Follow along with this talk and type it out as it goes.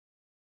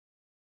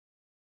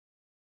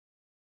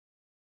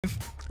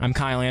I'm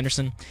Kyle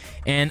Anderson.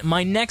 And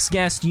my next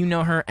guest, you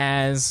know her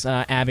as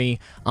Abby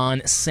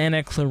on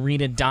Santa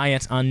Clarita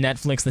Diet on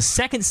Netflix. The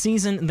second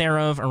season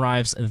thereof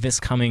arrives this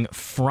coming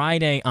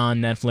Friday on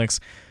Netflix.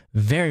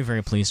 Very,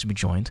 very pleased to be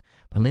joined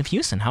by Liv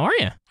Hewson. How are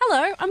you?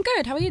 Hello, I'm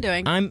good. How are you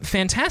doing? I'm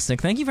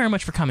fantastic. Thank you very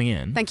much for coming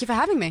in. Thank you for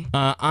having me.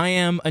 I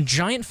am a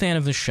giant fan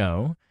of the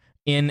show.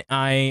 And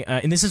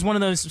this is one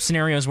of those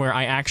scenarios where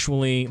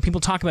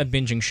people talk about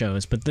binging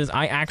shows, but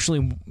I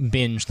actually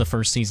binged the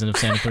first season of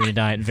Santa Clarita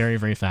Diet very,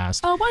 very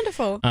fast. Oh,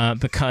 wonderful.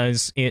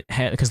 Because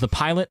the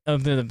pilot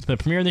of the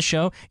premiere of the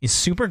show is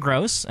super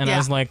gross, and I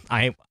was like,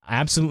 I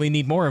absolutely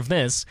need more of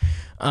this.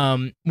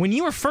 When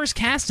you were first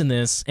cast in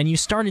this and you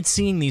started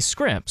seeing these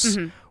scripts,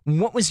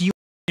 what was your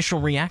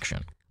initial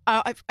reaction?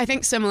 I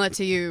think similar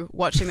to you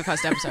watching the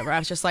first episode, where I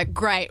was just like,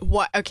 great,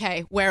 what?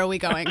 Okay, where are we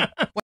going?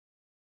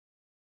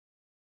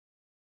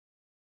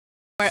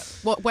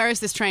 Where is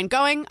this train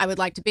going? I would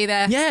like to be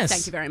there. Yes.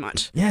 Thank you very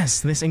much.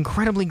 Yes, this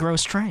incredibly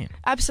gross train.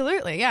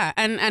 Absolutely, yeah.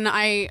 And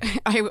I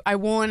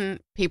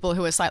warn people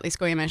who are slightly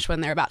squeamish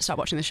when they're about to start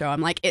watching the show.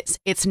 I'm like,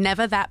 it's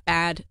never that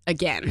bad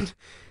again.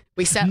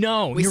 We set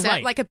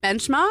right. like a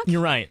benchmark.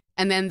 You're right.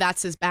 And then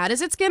that's as bad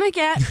as it's going to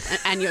get,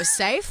 and you're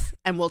safe,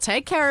 and we'll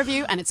take care of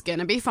you, and it's going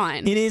to be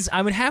fine. It is.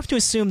 I would have to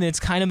assume that it's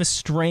kind of a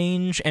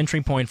strange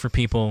entry point for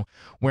people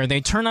where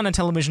they turn on a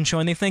television show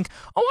and they think,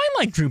 oh, I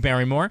like Drew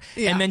Barrymore.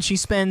 Yeah. And then she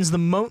spends the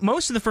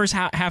most of the first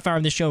half hour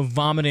of the show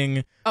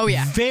vomiting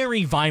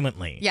very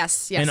violently.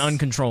 Yes. And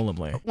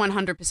uncontrollably.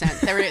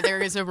 100%.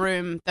 There is a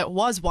room that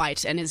was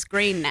white and is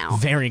green now.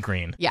 Very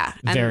green. Yeah.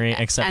 Very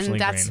exceptionally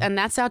green. And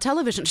that's our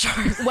television show.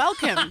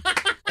 Welcome.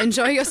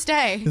 Enjoy your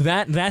stay.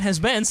 That has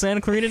been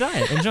Santa Clarita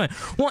Diet. Enjoy.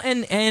 Well,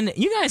 and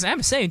you guys, I have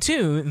to say,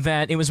 too,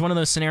 that it was one of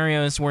those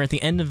scenarios where at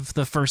the end of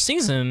the first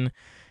season,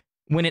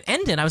 when it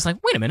ended, I was like,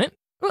 wait a minute.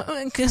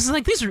 Because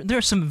like there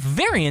are some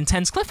very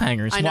intense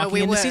cliffhangers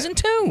walking into season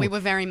 2. We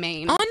were very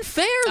mean.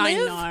 Unfair,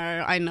 Liv.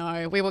 I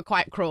know. We were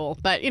quite cruel,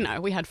 but,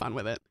 we had fun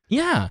with it.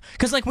 Yeah,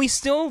 because like we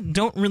still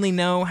don't really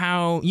know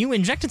how you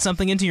injected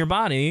something into your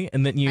body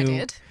and that you... I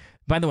did.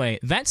 By the way,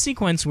 that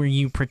sequence where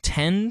you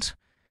pretend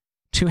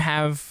to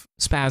have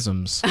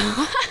spasms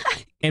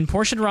and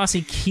Portia de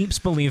Rossi keeps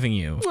believing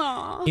you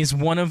is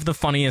one of the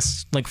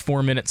funniest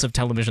 4 minutes of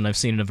television I've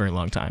seen in a very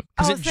long time.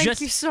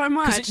 Thank you so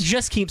much. Because it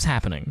just keeps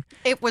happening.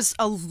 It was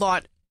a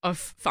lot of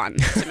fun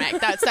to make.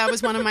 That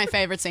was one of my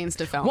favorite scenes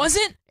to film. Was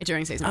it?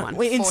 During season 1.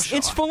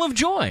 It's full of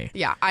joy.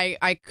 Yeah,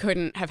 I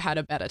couldn't have had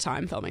a better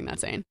time filming that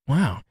scene.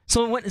 Wow.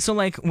 So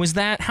was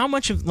that, how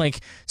much of,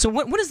 so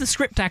what does the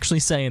script actually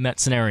say in that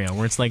scenario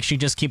where it's like she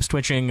just keeps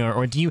twitching,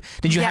 or did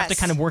you have to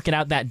kind of work it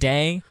out that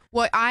day?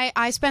 Well,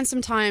 I spent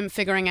some time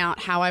figuring out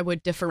how I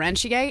would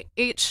differentiate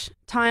each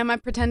time I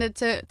pretended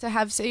to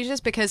have seizures,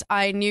 because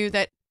I knew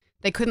that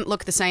they couldn't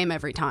look the same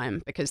every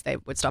time because they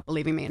would stop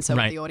believing me, and so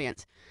would the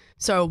audience.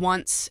 So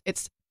once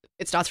it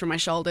starts from my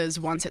shoulders,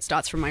 once it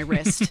starts from my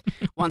wrist,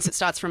 once it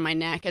starts from my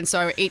neck. And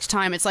so each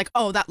time it's like,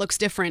 oh, that looks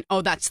different.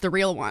 Oh, that's the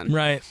real one.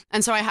 Right.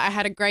 And so I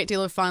had a great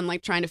deal of fun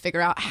trying to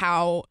figure out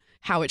how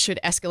it should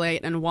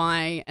escalate and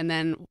why, and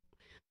then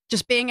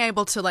just being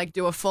able to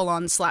do a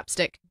full-on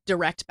slapstick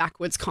direct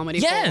backwards comedy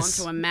fall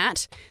onto a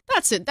mat.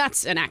 That's it.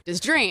 That's an actor's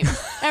dream.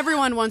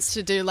 Everyone wants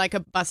to do a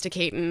Buster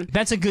Keaton.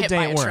 That's a good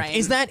day at work. Train.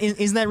 Is that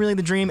really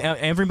the dream?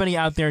 Everybody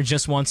out there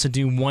just wants to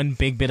do one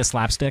big bit of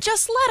slapstick.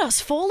 Just let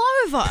us fall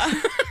over,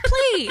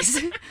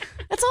 please.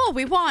 That's all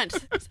we want.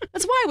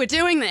 That's why we're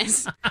doing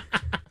this.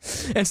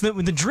 It's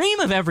the dream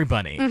of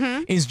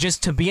everybody is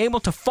just to be able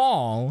to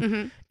fall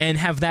and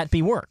have that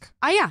be work.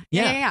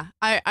 Yeah.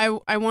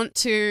 I want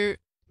to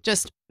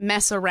just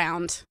mess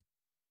around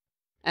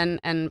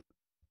and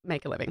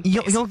make a living.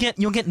 You'll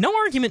get no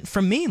argument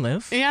from me,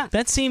 Liv. Yeah,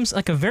 that seems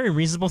like a very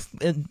reasonable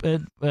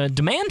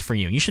demand for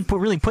you. You should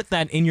really put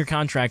that in your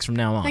contracts from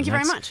now on. Thank you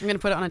very much. I'm going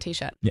to put it on a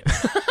t-shirt. Yeah.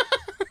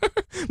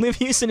 Liv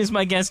Hewson is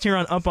my guest here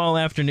on Up All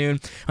Afternoon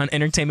on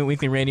Entertainment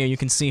Weekly Radio. You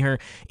can see her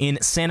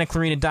in Santa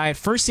Clarita Diet.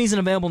 First season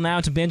available now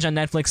to binge on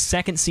Netflix.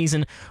 Second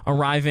season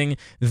arriving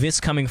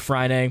this coming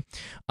Friday.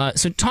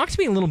 So talk to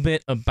me a little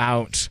bit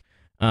about...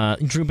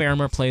 Drew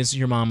Barrymore plays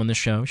your mom on the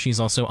show.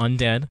 She's also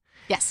undead.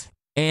 Yes.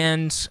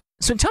 And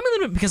so tell me a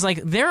little bit, because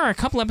there are a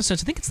couple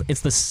episodes, I think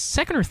it's the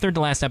second or third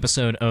to last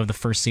episode of the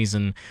first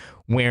season,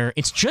 where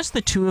it's just the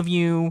two of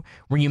you,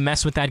 where you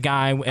mess with that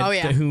guy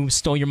who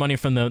stole your money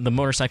from the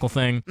motorcycle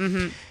thing.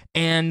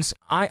 And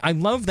I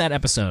love that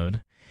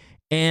episode.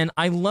 And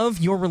I love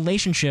your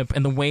relationship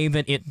and the way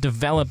that it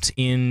developed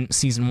in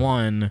season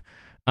 1.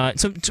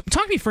 So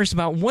talk to me first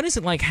about what is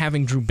it like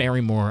having Drew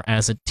Barrymore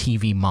as a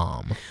TV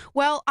mom?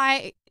 Well,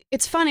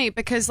 it's funny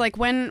because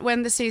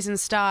when the season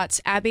starts,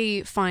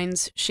 Abby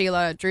finds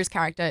Sheila, Drew's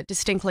character,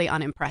 distinctly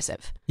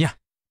unimpressive. Yeah.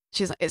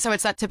 So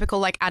it's that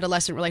typical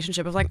adolescent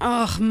relationship of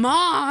oh,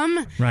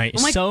 mom. Right.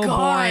 Oh my so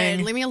God,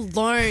 boring. leave me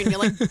alone.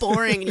 You're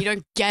boring and you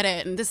don't get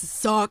it and this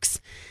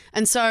sucks.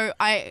 And so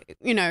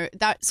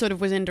that sort of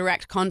was in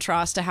direct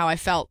contrast to how I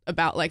felt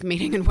about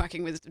meeting and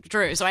working with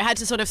Drew. So I had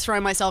to sort of throw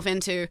myself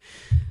into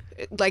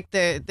like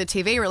the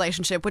TV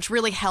relationship, which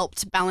really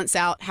helped balance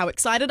out how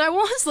excited I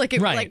was. Like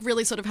it like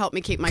really sort of helped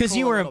me keep my cool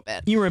a little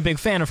bit. You were a big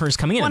fan of hers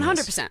coming in.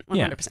 100%.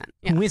 100%.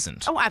 Yeah. Who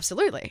isn't? Oh,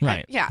 absolutely.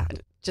 Right. Yeah.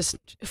 Just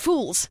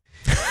fools.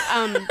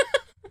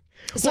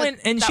 So well,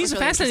 and she's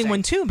really a fascinating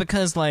one too,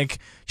 because like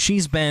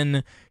she's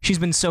been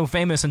so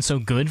famous and so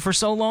good for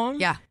so long.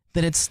 Yeah.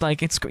 That it's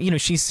like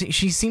she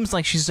seems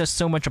like she's just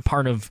so much a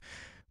part of.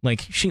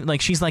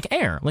 She's like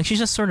air. Like she's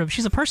just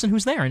she's a person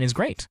who's there and is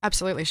great.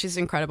 Absolutely. She's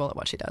incredible at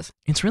what she does.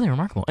 It's really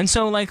remarkable. And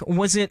so like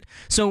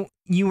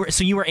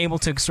you were able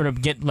to sort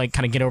of get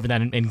over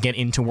that and get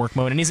into work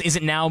mode. And is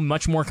it now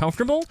much more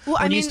comfortable?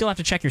 Well, or do you still have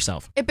to check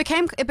yourself? It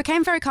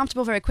became very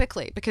comfortable very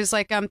quickly, because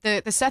like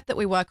the set that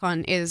we work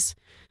on is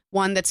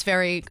one that's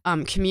very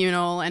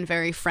communal and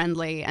very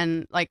friendly,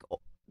 and like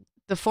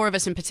the four of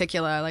us in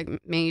particular, like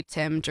me,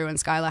 Tim, Drew, and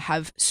Skylar,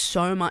 have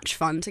so much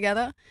fun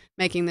together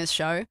making this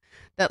show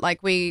that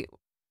like we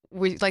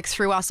like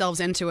threw ourselves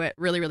into it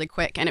really, really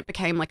quick, and it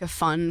became like a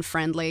fun,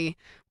 friendly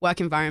work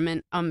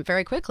environment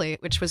very quickly,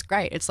 which was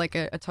great. It's like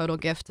a total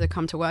gift to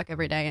come to work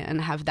every day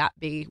and have that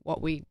be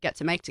what we get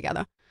to make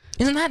together.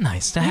 Isn't that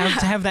nice to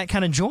have that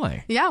kind of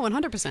joy? Yeah,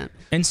 100%.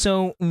 And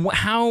so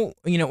how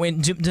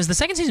does the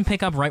second season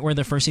pick up right where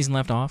the first season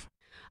left off?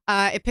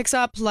 It picks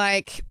up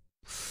like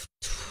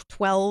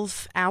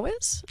 12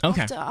 hours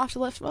after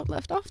left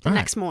off the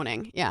next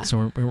morning. Yeah.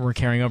 So we're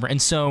carrying over.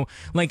 And so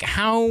like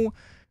how,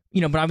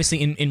 but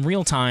obviously in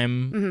real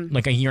time,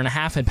 like a year and a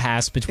half had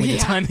passed between the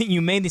time that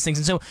you made these things.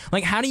 And so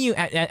like how do you,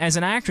 as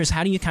an actress,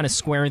 how do you kind of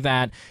square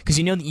that? Because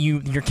you know that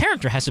your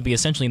character has to be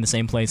essentially in the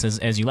same place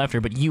as you left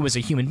her, but you as a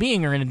human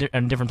being are in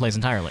a different place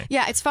entirely.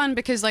 Yeah, it's fun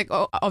because like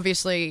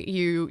obviously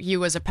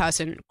you as a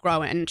person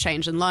grow and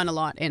change and learn a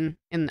lot in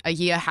a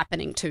year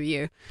happening to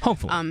you.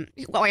 Hopefully.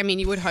 Well, I mean,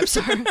 you would hope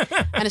so.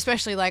 And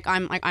especially like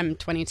I'm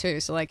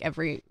 22, so like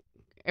every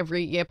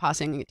year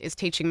passing is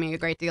teaching me a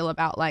great deal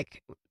about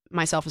like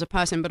myself as a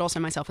person, but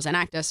also myself as an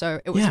actor. So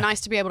it was nice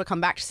to be able to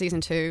come back to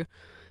season 2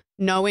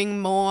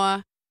 knowing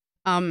more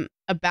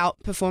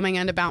about performing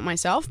and about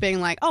myself, being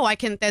like, oh,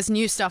 there's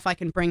new stuff I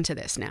can bring to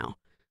this now.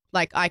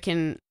 Like I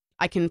can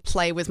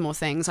play with more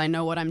things. I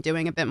know what I'm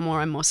doing a bit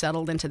more. I'm more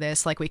settled into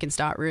this. Like we can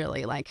start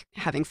really like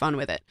having fun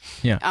with it.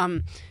 Yeah.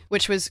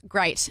 Which was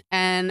great.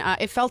 And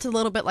it felt a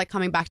little bit like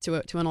coming back to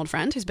an old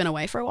friend who's been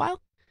away for a while.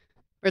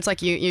 Where it's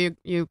like you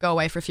go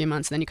away for a few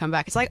months and then you come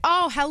back. It's like,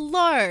 oh,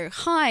 hello,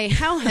 hi,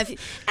 how have you,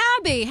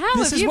 Abby? How have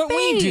you been? This is what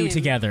we do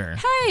together.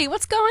 Hey,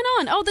 what's going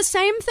on? Oh, the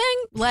same thing.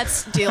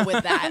 Let's deal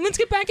with that. And let's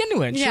get back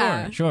into it.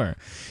 Yeah. Sure.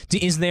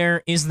 Is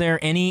there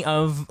any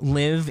of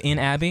Liv in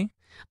Abby?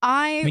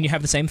 I mean, you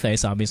have the same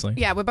face, obviously.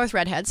 Yeah, we're both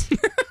redheads.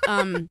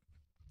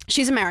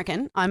 She's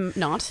American. I'm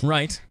not.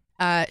 Right.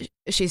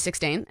 She's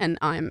 16 and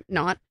I'm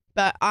not.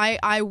 But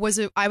I was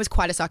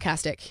quite a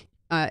sarcastic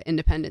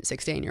independent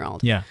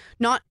 16-year-old. Yeah.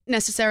 Not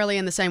necessarily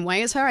in the same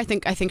way as her. I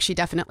think she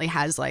definitely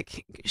has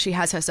she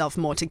has herself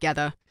more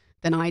together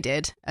than I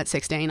did at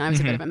 16. I was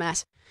a bit of a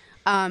mess.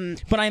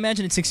 But I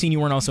imagine at 16 you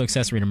weren't also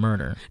accessory to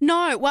murder.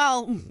 No,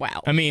 well.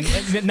 I mean,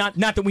 not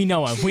that we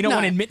know of. We don't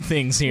want to admit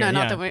things here. No,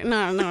 not that we.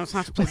 No, it's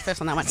not to play the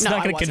fifth on that one. It's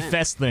not going to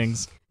confess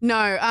things.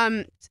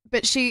 No,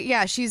 but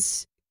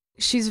she's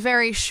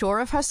very sure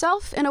of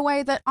herself in a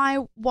way that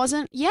I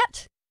wasn't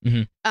yet.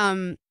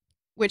 Mm-hmm.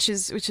 Which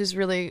is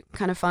really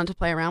kind of fun to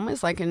play around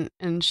with, like,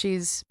 and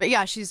she's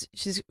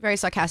very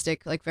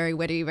sarcastic, like very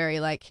witty,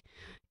 very like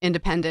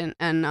independent,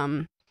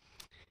 and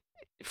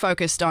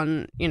focused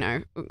on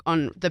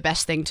on the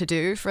best thing to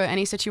do for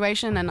any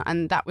situation,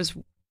 and that was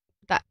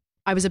that.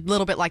 I was a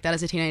little bit like that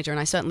as a teenager, and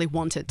I certainly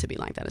wanted to be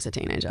like that as a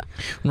teenager.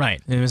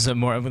 Right. It was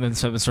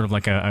sort of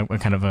like a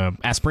kind of a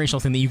aspirational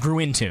thing that you grew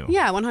into.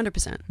 Yeah,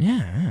 100%.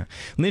 Yeah.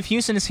 Liv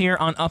Hewson is here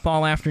on Up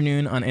All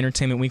Afternoon on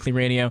Entertainment Weekly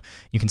Radio.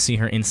 You can see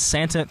her in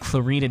Santa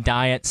Clarita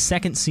Diet,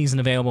 second season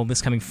available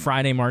this coming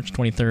Friday, March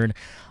 23rd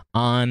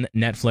on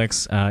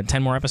Netflix.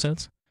 10 more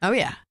episodes? Oh,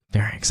 yeah.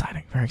 Very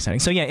exciting, very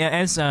exciting. So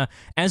yeah,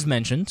 as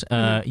mentioned,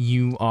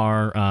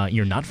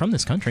 you're not from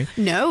this country.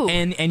 No,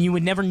 and you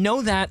would never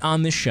know that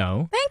on this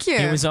show. Thank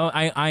you. It was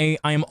I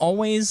am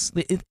always,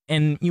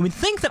 and you would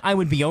think that I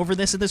would be over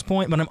this at this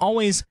point, but I'm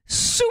always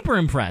super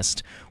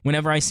impressed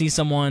whenever I see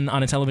someone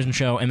on a television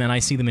show and then I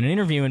see them in an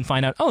interview and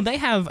find out, oh, they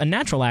have a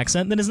natural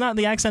accent that is not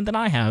the accent that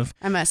I have.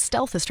 I'm a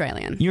stealth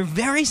Australian. You're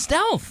very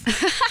stealth,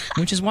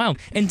 which is wild.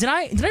 And did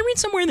I read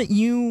somewhere that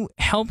you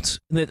helped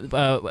that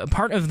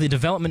part of the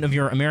development of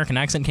your American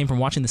accent came from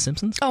watching The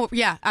Simpsons? Oh,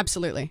 yeah,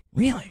 absolutely.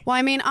 Really? Well,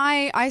 I mean,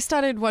 I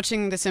started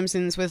watching The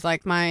Simpsons with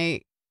like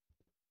my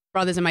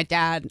brothers and my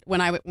dad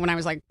when I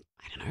was like,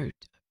 I don't know,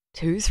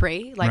 2,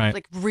 3,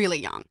 like really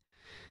young.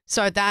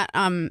 So that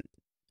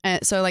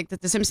so like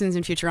the Simpsons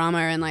and Futurama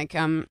and like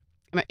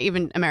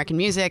even American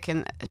music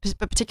and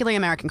but particularly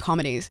American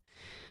comedies.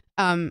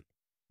 I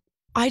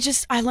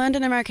learned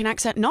an American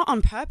accent not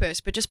on purpose,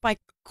 but just by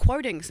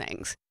quoting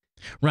things.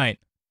 Right.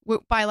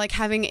 By like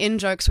having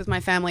in-jokes with my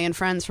family and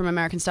friends from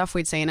American stuff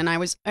we'd seen, and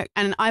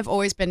I've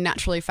always been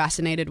naturally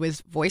fascinated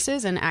with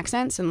voices and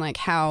accents and like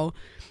how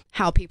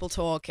people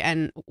talk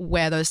and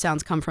where those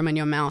sounds come from in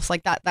your mouth.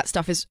 Like that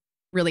stuff is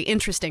really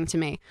interesting to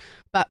me.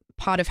 But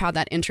part of how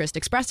that interest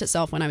expressed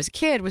itself when I was a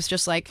kid was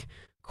just like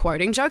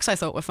quoting jokes I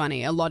thought were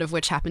funny, a lot of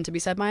which happened to be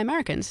said by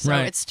Americans. So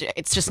it's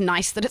just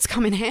nice that it's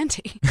come in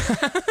handy.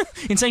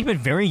 It's like been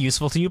very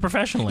useful to you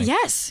professionally.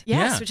 Yes,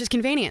 which is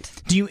convenient.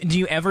 Do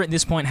you ever at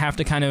this point have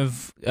to kind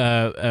of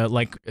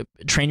like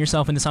train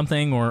yourself into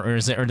something, or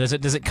does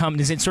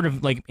it sort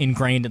of like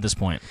ingrained at this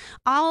point?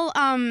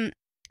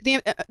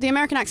 The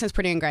American accent's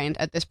pretty ingrained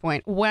at this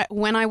point.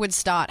 When I would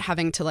start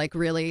having to like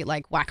really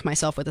like whack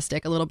myself with a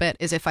stick a little bit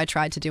is if I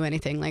tried to do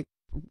anything like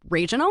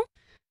regional.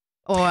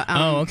 Or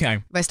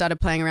if I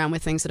started playing around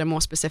with things that are more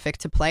specific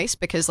to place,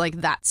 because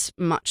like that's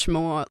much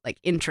more like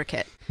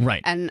intricate,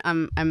 right? And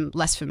I'm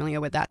less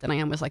familiar with that than I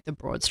am with like the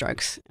broad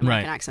strokes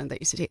American accent that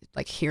you see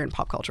like hear in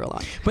pop culture a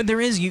lot. But there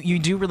is you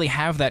do really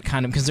have that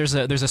kind of, because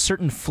there's a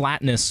certain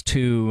flatness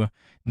to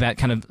that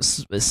kind of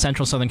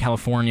central Southern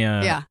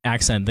California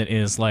accent that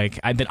is like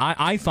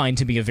I find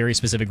to be a very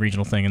specific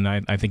regional thing, and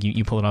I think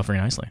you pull it off very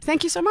nicely.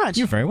 Thank you so much.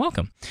 You're very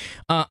welcome.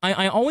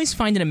 I always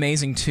find it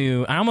amazing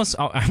too. I almost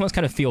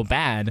kind of feel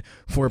bad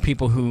for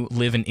people who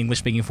live in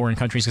English-speaking foreign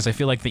countries, because I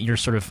feel like that you're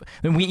sort of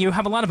you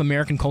have a lot of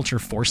American culture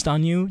forced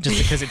on you just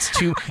because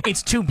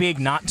it's too big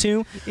not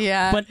to.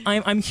 Yeah. But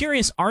I'm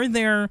curious. Are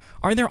there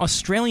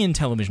Australian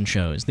television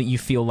shows that you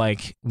feel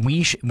like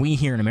we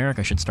here in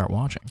America should start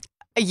watching?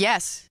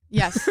 Yes,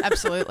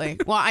 absolutely.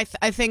 Well,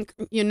 I think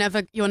you're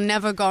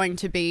never going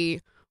to be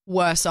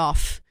worse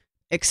off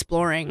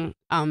exploring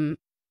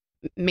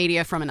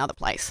media from another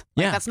place.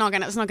 Like, it's not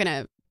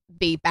gonna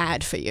be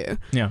bad for you.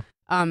 Yeah.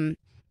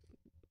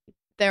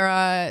 There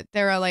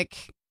are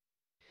like,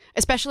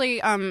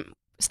 especially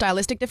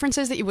stylistic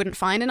differences that you wouldn't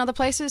find in other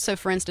places. So,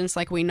 for instance,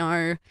 like we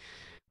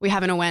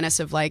have an awareness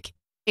of like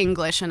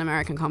English and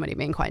American comedy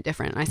being quite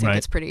different. I think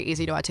it's pretty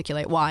easy to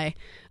articulate why.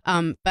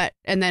 And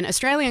then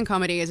Australian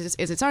comedy is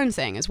its own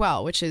thing as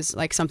well, which is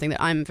like something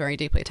that I'm very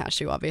deeply attached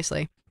to,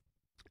 obviously.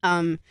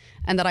 And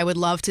that I would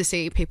love to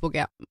see people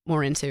get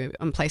more into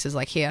in places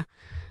like here.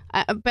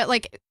 But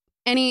like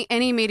any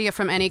media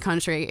from any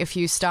country, if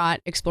you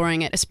start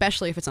exploring it,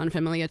 especially if it's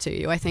unfamiliar to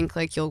you, I think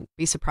like you'll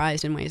be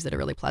surprised in ways that are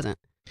really pleasant.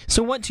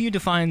 So what to you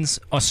defines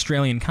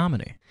Australian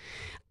comedy?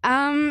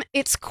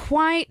 It's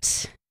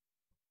quite...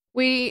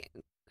 We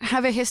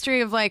have a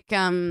history of like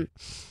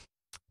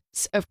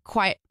of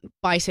quite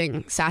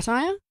biting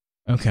satire.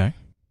 Okay.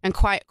 And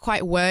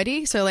quite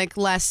wordy, so like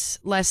less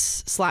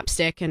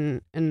slapstick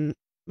and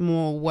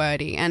more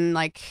wordy, and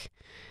like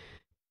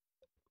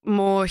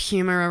more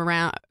humor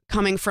around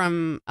coming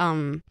from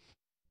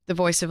the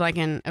voice of like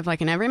an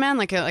everyman.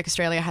 Like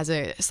Australia has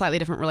a slightly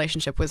different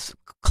relationship with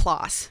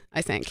class,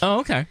 I think. Oh,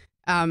 okay.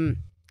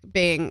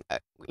 Being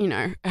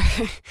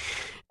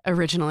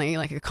originally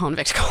like a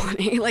convict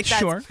colony, like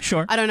that's,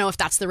 sure. I don't know if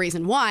that's the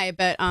reason why,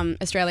 but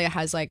Australia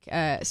has like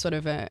sort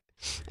of an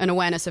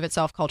awareness of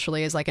itself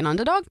culturally as like an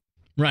underdog,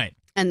 right?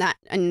 And that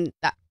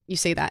you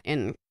see that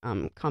in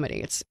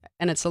comedy. It's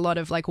a lot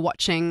of like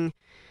watching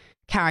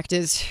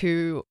characters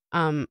who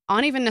aren't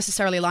even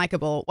necessarily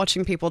likable,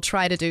 watching people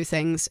try to do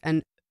things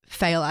and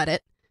fail at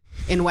it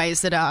in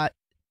ways that are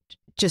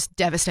just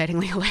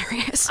devastatingly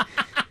hilarious.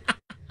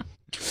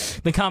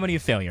 The comedy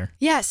of failure.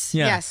 Yes.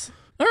 Yeah. Yes.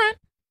 All right.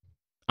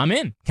 I'm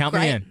in. Count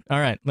me in. All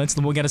right.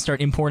 We'll got to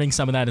start importing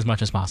some of that as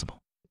much as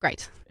possible.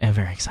 Great. And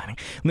very exciting.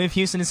 Liv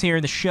Hewson is here.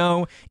 The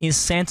show is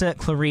Santa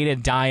Clarita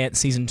Diet.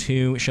 Season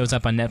 2 shows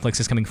up on Netflix.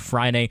 It's coming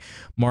Friday,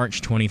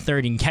 March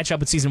 23rd. You can catch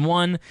up with Season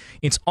 1.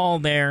 It's all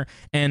there.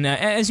 And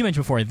as you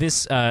mentioned before,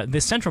 this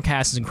central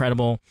cast is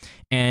incredible.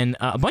 And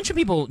a bunch of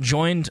people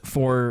joined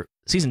for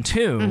Season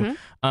 2.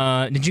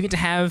 Mm-hmm. Did you get to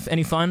have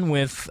any fun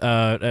with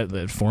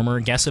the former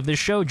guests of this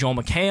show, Joel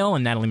McHale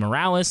and Natalie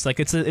Morales? Like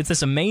it's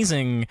this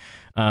amazing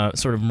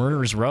sort of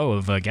murderer's row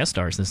of guest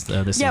stars this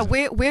season.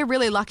 We're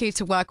really lucky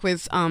to work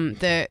with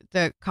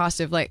the cast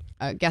of like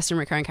guest and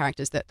recurring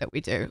characters that we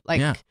do.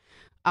 Like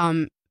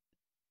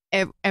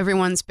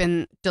everyone's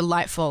been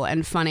delightful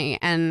and funny,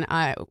 and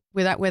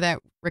with our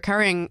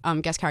recurring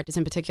guest characters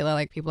in particular,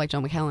 like people like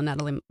Joel McHale and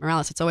Natalie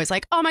Morales, it's always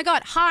like, oh my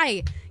god,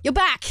 hi, you're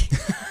back.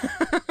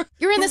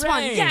 You're in this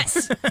one.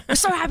 Yes. We're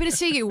so happy to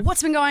see you.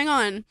 What's been going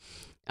on?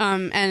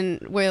 And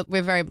we're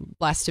very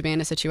blessed to be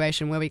in a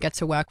situation where we get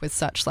to work with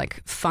such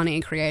like funny,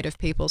 creative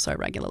people so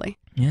regularly.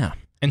 Yeah.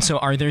 And so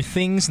are there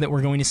things that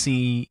we're going to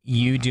see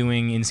you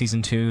doing in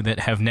Season 2 that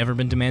have never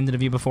been demanded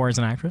of you before as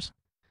an actress?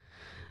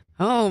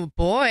 Oh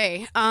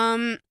boy.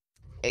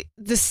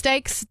 The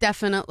stakes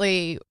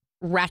definitely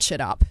ratchet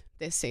up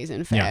this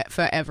season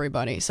for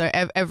everybody. So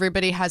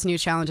everybody has new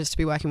challenges to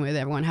be working with.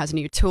 Everyone has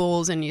new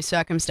tools and new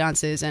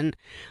circumstances. And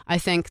I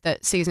think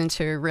that Season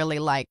 2 really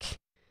like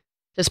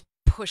just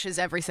pushes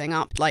everything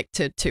up like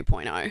to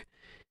 2.0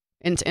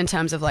 in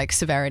terms of like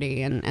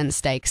severity and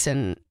stakes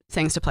and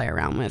things to play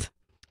around with.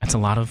 That's a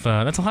lot of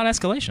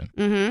escalation.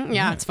 Mm-hmm.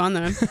 Yeah, it's fun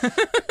though.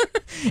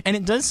 And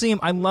it does seem,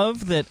 I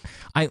love that,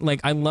 I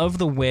love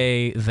the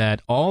way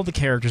that all the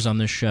characters on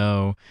this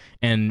show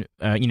and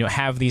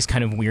have these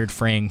kind of weird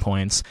fraying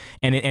points,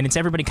 and it's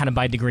everybody kind of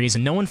by degrees,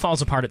 and no one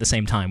falls apart at the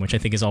same time, which I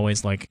think is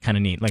always like kind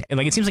of neat. Like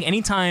it seems like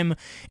anytime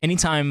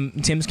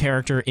Tim's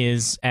character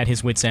is at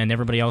his wit's end,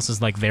 everybody else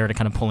is like there to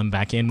kind of pull him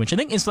back in, which I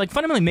think is like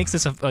fundamentally makes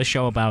this a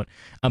show about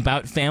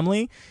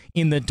family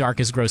in the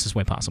darkest, grossest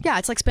way possible. Yeah,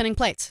 it's like spinning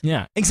plates.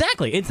 Yeah,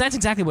 exactly. That's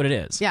exactly what it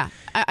is. Yeah,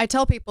 I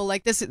tell people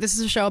like this is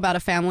a show about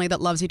a family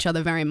that loves each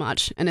other very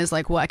much and is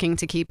like working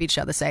to keep each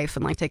other safe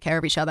and like take care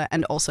of each other,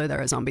 and also there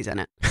are zombies in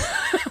it.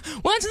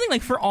 Well, that's the thing.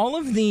 Like, for all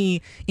of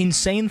the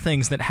insane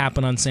things that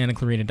happen on Santa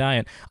Clarita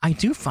Diet, I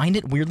do find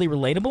it weirdly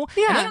relatable.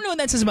 Yeah. And I don't know what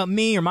that says about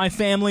me or my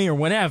family or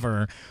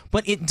whatever,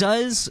 but it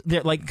does.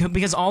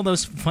 Because all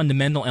those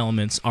fundamental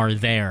elements are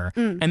there,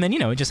 and then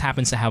it just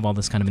happens to have all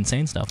this kind of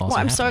insane stuff. Also,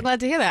 I'm so glad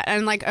to hear that.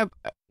 And like,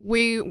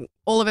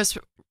 all of us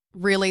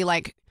really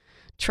like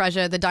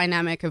treasure the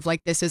dynamic of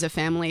like this is a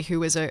family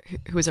who is a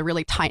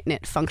really tight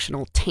knit,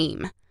 functional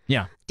team.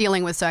 Yeah,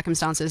 dealing with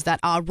circumstances that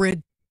are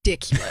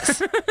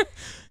ridiculous.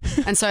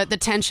 And so the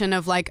tension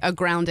of like a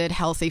grounded,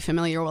 healthy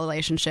familial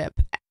relationship,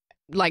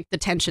 like the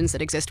tensions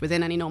that exist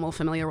within any normal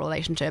familial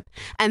relationship,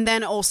 and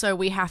then also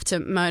we have to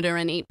murder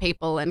and eat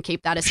people and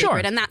keep that a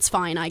secret, and that's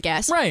fine, I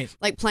guess. Right.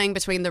 Like playing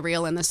between the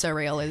real and the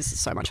surreal is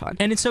so much fun.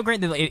 And it's so great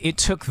that it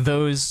took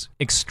those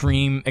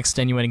extreme,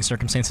 extenuating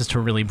circumstances to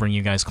really bring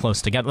you guys close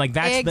together. Like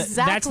that's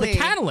the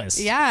catalyst.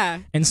 Yeah.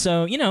 And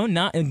so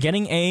not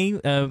getting a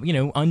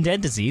undead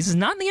disease is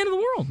not the end of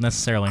the world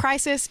necessarily.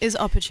 Crisis is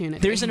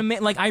opportunity. There's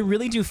I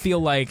really do feel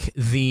like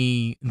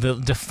the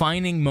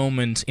defining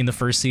moment in the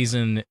first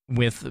season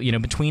with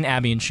between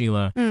Abby and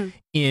Sheila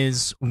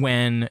is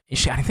when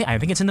I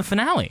think it's in the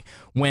finale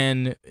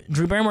when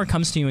Drew Barrymore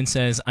comes to you and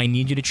says, "I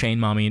need you to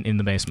chain mommy in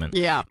the basement."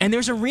 Yeah. And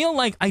there's a real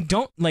I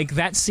don't like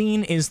that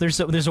scene.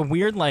 There's a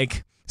weird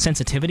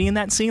sensitivity in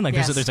that scene. Like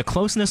there's a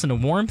closeness and a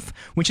warmth,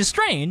 which is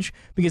strange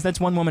because that's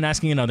one woman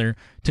asking another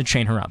to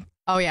chain her up.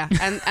 Oh yeah,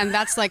 and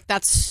that's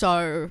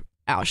so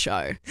our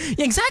show.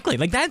 Yeah, exactly.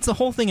 Like that's the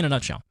whole thing in a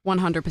nutshell.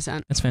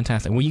 100%. That's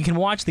fantastic. Well, you can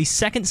watch the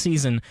second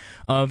season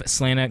of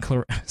Santa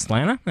Clarita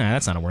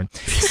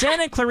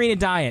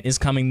Diet is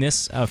coming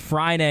this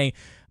Friday,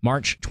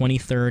 March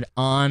 23rd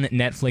on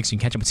Netflix. You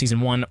can catch up with season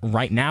 1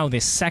 right now.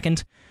 This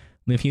second.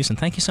 Liv Hewson,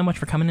 thank you so much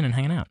for coming in and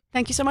hanging out.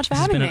 Thank you so much for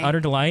having me. It's been an utter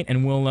delight,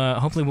 and we'll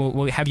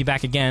hopefully have you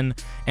back again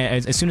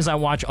as soon as I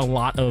watch a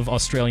lot of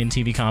Australian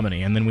TV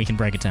comedy, and then we can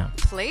break it down.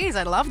 Please,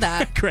 I'd love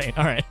that. Great.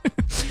 All right.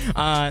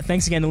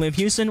 Thanks again to Liv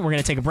Hewson. We're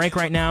going to take a break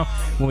right now.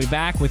 We'll be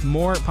back with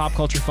more pop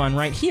culture fun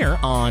right here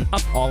on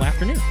Up All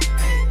Afternoon.